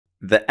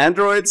The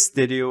Android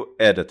Studio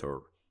editor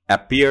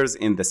appears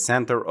in the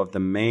center of the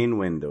main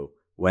window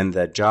when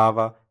the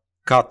Java,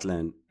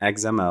 Kotlin,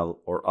 XML,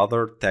 or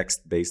other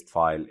text-based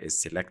file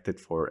is selected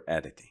for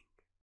editing.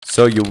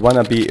 So you want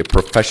to be a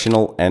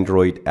professional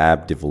Android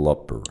app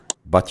developer,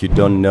 but you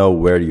don't know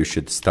where you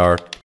should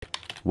start,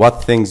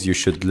 what things you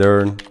should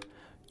learn.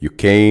 You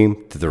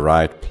came to the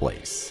right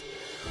place.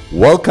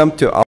 Welcome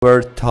to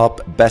our top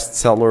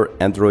bestseller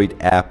Android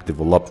app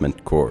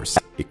development course,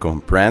 a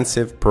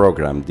comprehensive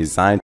program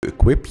designed to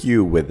equip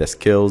you with the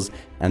skills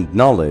and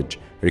knowledge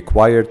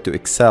required to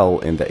excel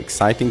in the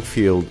exciting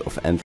field of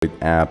Android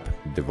app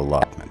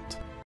development.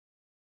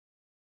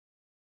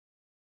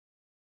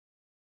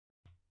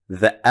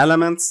 The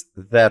elements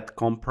that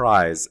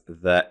comprise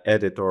the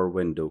editor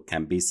window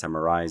can be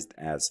summarized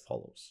as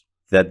follows.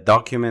 The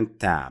Document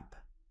tab.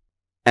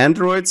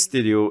 Android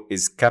Studio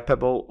is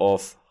capable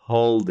of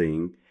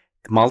holding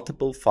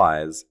multiple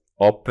files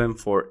open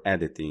for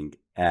editing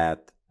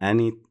at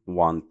any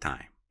one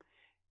time.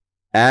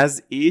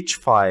 As each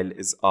file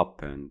is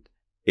opened,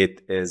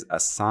 it is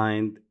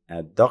assigned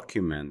a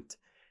Document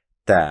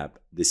tab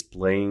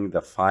displaying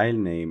the file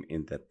name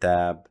in the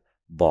tab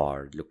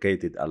bar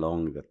located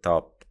along the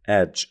top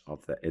edge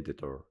of the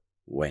editor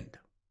window.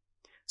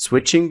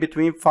 Switching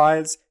between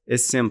files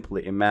is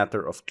simply a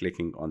matter of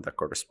clicking on the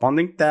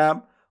corresponding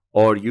tab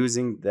or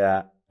using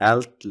the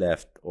Alt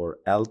left or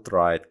Alt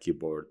right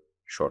keyboard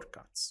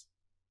shortcuts.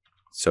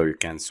 So you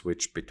can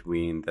switch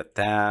between the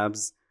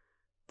tabs,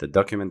 the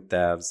document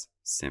tabs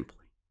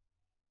simply.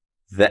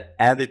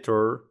 The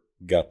editor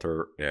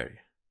gutter area.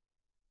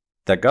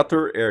 The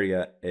gutter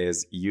area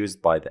is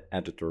used by the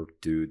editor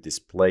to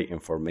display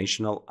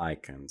informational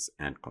icons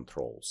and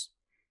controls.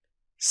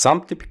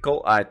 Some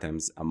typical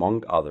items,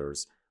 among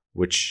others,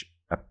 which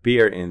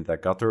appear in the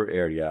gutter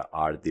area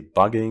are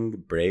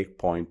debugging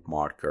breakpoint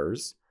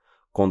markers,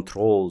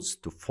 controls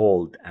to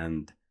fold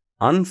and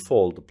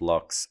unfold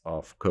blocks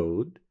of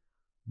code,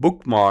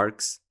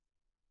 bookmarks,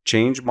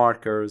 change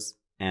markers,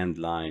 and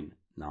line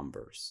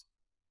numbers.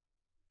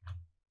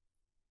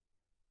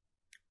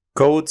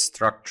 Code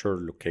structure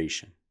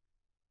location.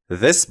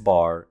 This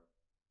bar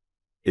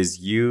is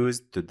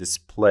used to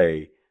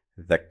display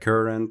the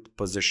current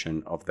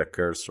position of the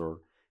cursor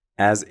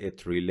as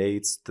it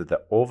relates to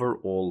the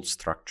overall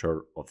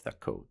structure of the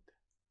code.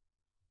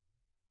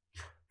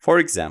 For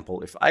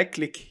example, if I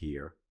click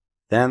here,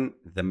 then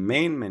the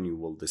main menu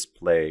will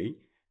display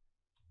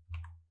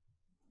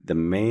the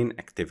main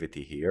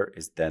activity here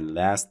is the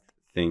last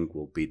thing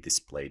will be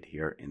displayed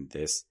here in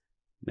this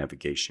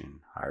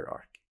navigation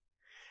hierarchy.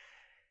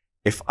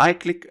 If I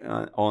click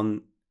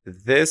on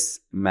this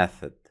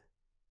method,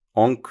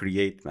 on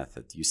create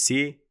method, you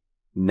see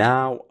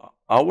now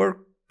our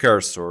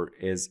cursor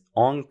is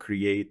on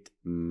create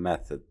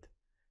method,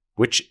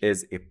 which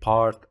is a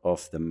part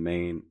of the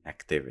main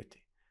activity.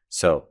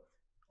 So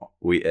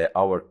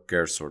our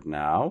cursor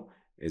now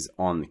is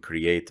on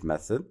create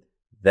method,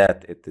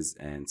 that it is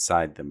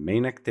inside the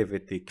main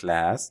activity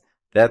class,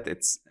 that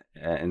it's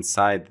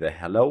inside the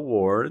hello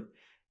world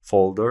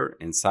folder,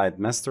 inside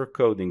master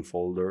coding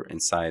folder,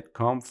 inside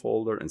com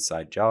folder,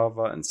 inside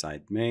Java,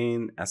 inside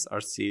main,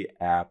 src,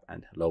 app,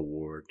 and hello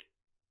world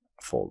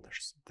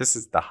folders. This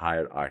is the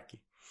hierarchy.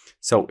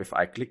 So if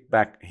I click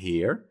back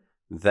here,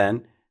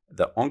 then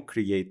the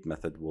onCreate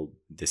method will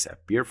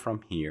disappear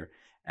from here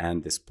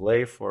and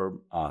display for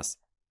us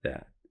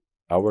that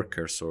our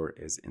cursor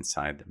is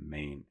inside the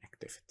main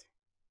activity.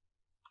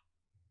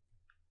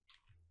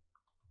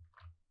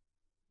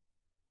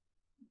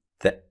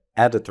 The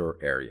editor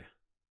area.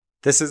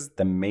 This is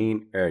the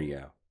main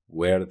area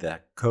where the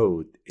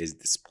code is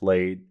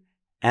displayed,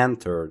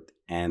 entered,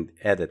 and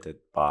edited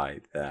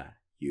by the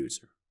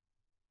user.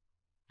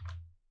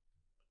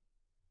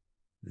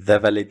 The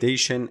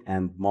validation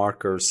and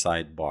marker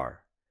sidebar.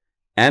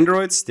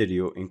 Android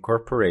Studio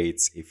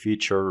incorporates a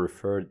feature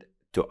referred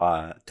to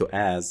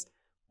as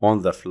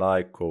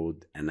on-the-fly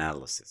code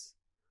analysis.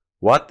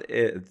 What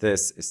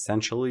this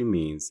essentially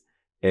means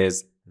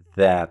is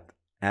that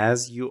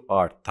as you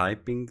are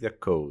typing the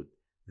code,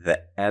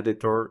 the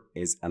editor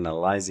is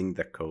analyzing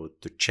the code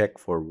to check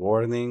for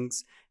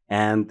warnings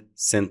and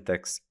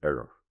syntax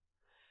error.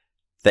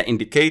 The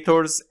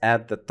indicators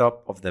at the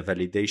top of the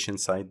validation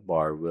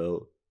sidebar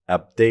will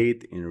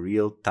update in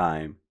real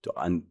time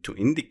to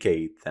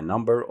indicate the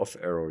number of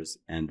errors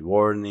and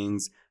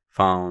warnings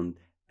found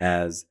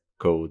as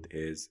code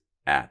is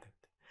added.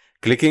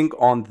 Clicking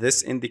on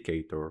this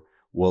indicator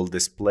will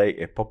display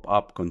a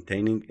pop-up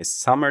containing a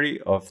summary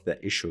of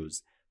the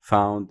issues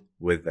found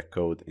with the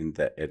code in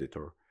the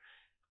editor.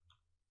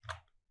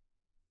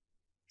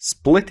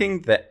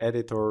 Splitting the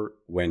editor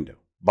window.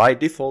 By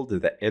default,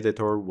 the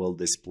editor will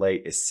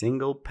display a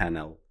single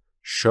panel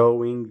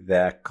showing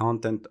the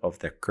content of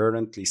the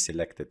currently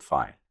selected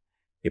file.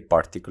 A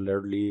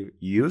particularly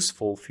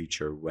useful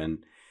feature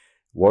when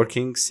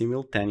working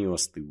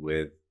simultaneously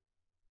with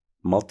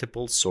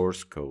multiple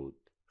source code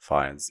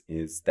files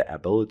is the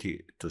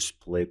ability to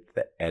split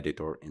the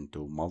editor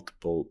into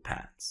multiple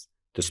paths.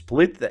 To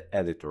split the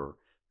editor,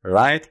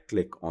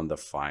 right-click on the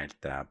File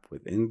tab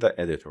within the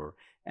editor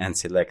and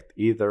select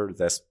either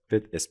the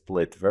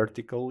split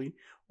vertically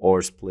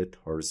or split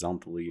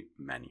horizontally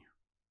menu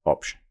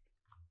option.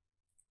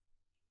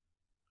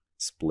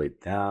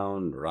 Split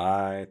down,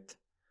 right.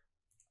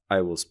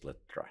 I will split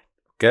right.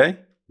 Okay,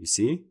 you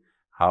see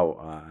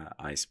how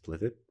I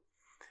split it.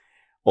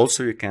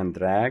 Also, you can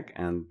drag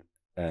and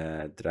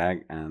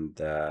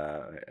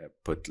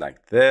put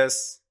like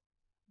this.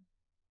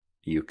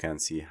 You can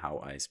see how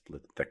I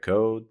split the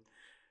code.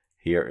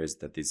 Here is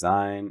the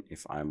design.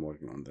 If I'm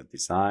working on the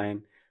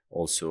design,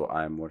 also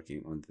I'm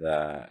working on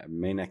the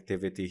main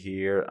activity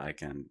here. I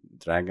can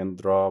drag and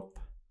drop.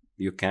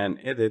 You can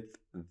edit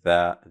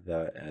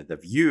the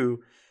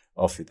view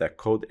of the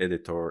code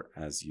editor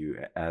as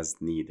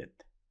needed.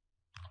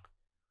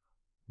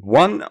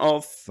 One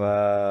of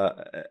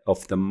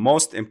the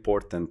most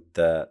important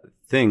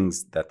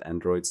things that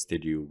Android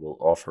Studio will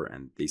offer,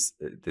 and this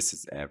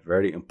is a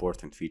very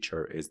important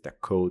feature, is the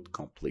code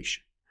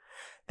completion.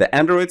 The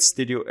Android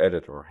Studio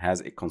editor has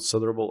a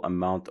considerable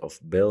amount of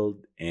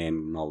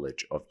built-in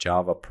knowledge of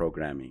Java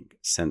programming,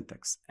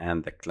 syntax,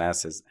 and the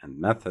classes and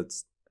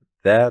methods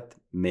that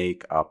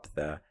make up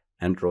the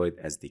Android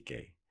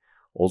SDK,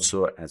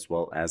 also as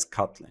well as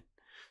Kotlin.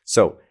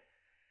 So,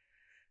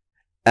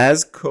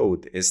 as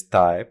code is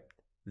typed,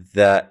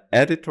 the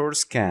editor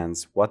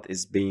scans what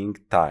is being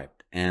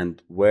typed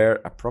and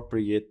where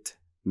appropriate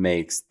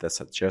makes the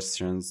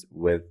suggestions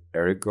with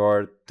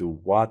regard to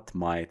what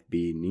might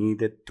be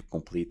needed to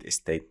complete a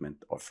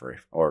statement or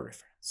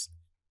reference.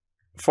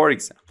 For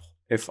example,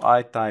 if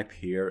I type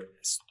here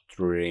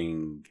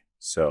string,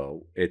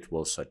 so it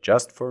will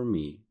suggest for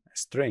me a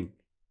string.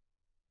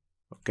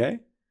 Okay?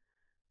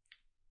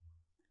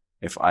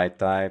 If I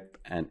type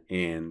an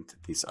int,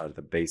 these are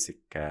the basic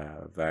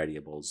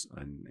variables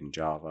in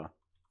Java.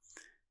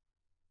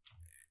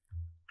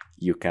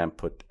 You can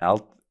put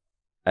alt,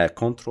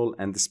 control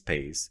and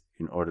space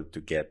in order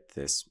to get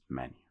this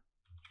menu.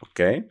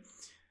 Okay.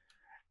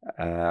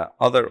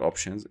 Other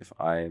options, if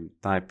I'm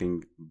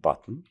typing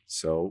button,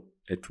 so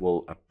it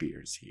will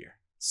appear here.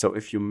 So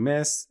if you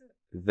miss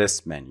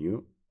this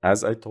menu,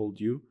 as I told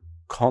you,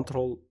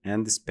 control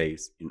and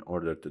space in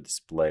order to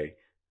display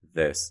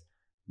this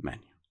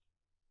menu.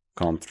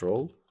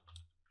 Control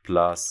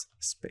plus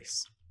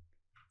space.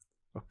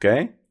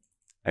 Okay.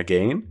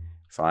 Again,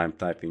 if I'm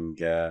typing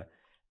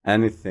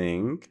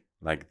anything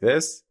like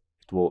this,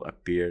 it will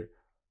appear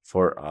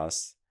for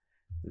us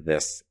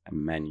this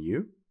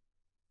menu,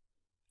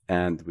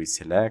 and we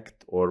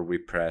select or we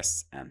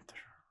press enter.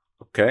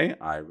 Okay,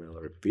 I will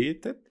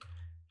repeat it.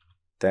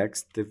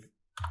 Text,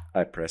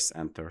 I press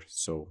enter,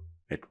 so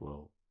it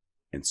will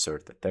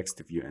insert the text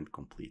view and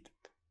complete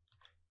it.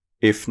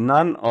 If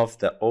none of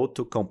the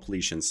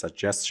auto-completion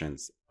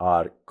suggestions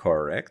are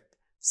correct,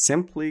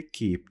 simply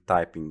keep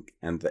typing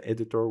and the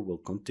editor will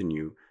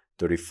continue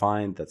to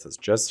refine the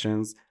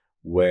suggestions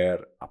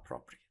where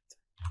appropriate.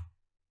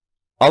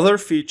 Other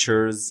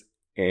features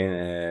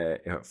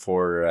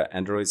for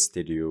Android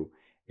Studio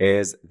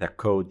is the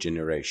code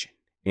generation.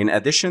 In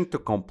addition to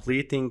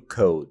completing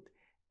code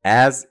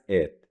as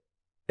it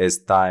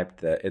is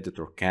typed, the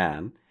editor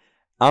can,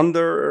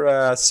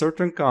 under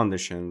certain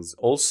conditions,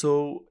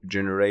 also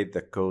generate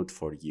the code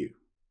for you.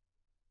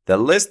 The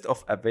list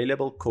of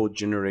available code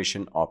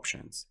generation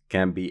options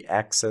can be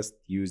accessed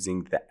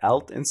using the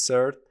Alt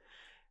insert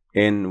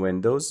in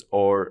Windows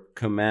or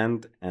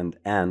Command and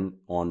N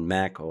on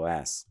Mac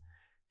OS.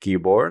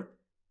 Keyboard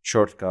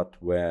shortcut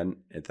when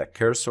the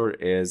cursor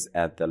is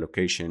at the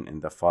location in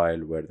the file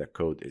where the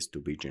code is to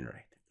be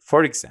generated.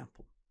 For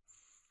example,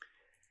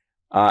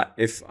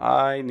 if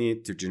I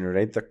need to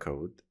generate the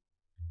code,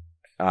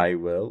 I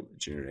will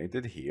generate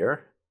it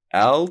here.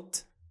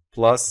 Alt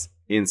plus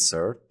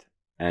insert,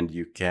 and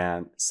you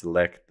can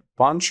select a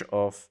bunch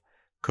of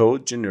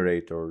code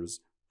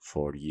generators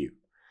for you.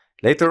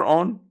 Later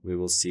on, we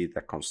will see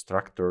the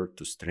constructor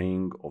to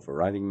string,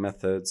 overriding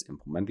methods,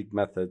 implementing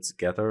methods,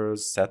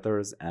 getters,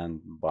 setters,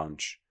 and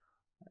bunch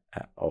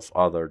of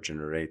other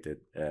generated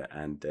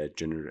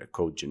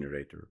code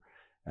generator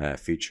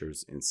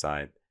features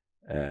inside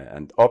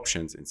and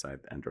options inside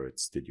Android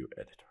Studio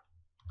Editor.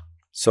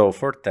 So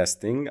for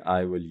testing,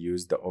 I will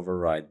use the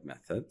override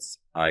methods.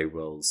 I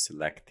will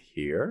select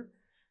here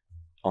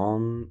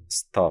on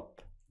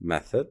stop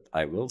method.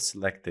 I will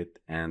select it,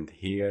 and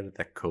here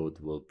the code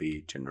will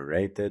be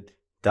generated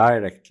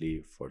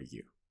directly for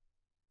you.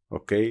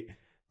 Okay,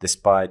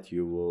 despite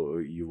you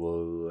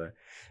will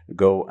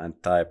go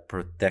and type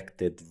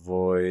protected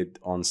void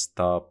on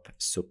stop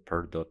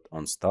super dot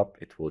on stop,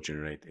 it will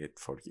generate it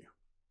for you.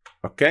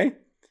 Okay,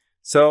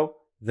 so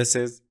this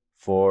is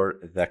for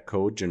the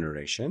code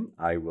generation.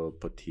 I will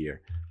put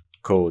here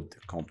code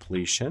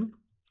completion.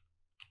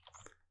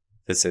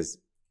 This is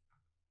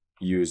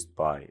used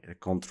by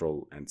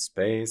control and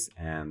space,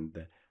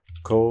 and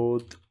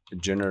code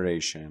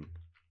generation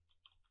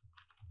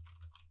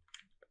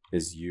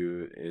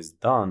is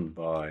done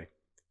by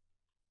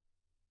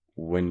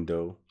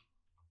window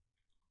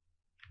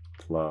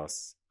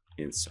plus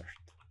insert.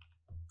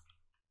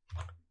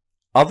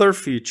 Other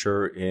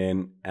feature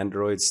in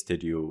Android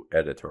Studio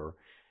Editor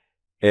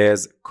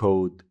is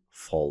code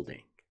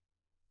folding.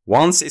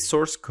 Once a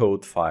source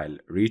code file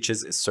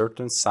reaches a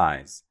certain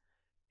size,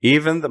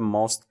 even the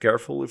most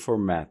carefully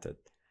formatted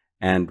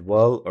and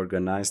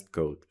well-organized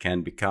code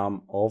can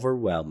become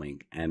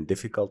overwhelming and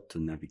difficult to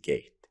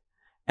navigate.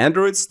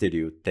 Android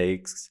Studio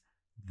takes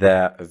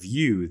the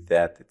view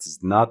that it is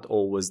not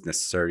always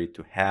necessary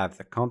to have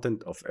the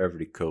content of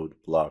every code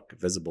block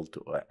visible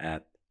to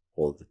at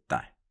all the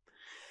time.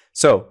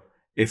 So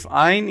if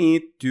I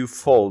need to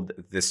fold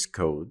this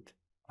code,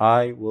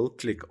 I will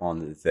click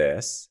on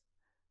this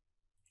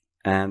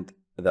and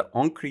the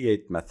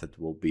onCreate method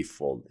will be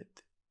folded.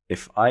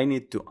 If I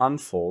need to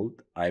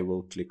unfold, I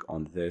will click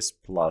on this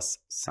plus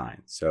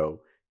sign.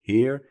 So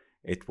here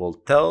it will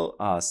tell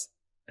us,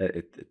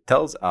 it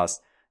tells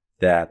us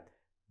that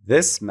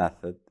this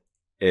method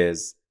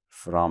is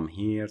from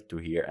here to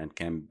here and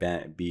can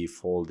be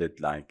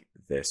folded like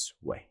this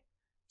way.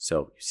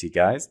 So you see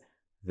guys,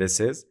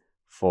 this is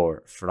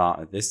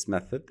this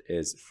method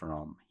is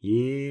from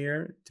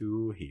here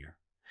to here.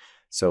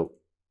 So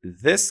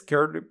this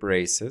curly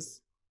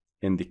braces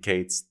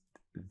indicates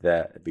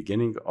the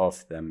beginning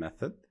of the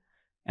method,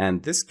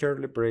 and this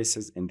curly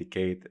braces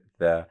indicate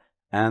the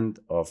end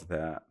of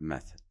the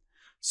method.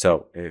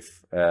 So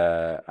if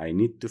I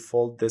need to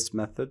fold this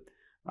method,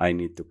 I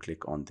need to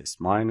click on this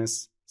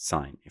minus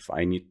sign. If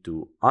I need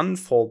to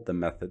unfold the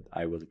method,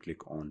 I will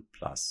click on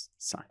plus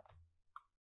sign.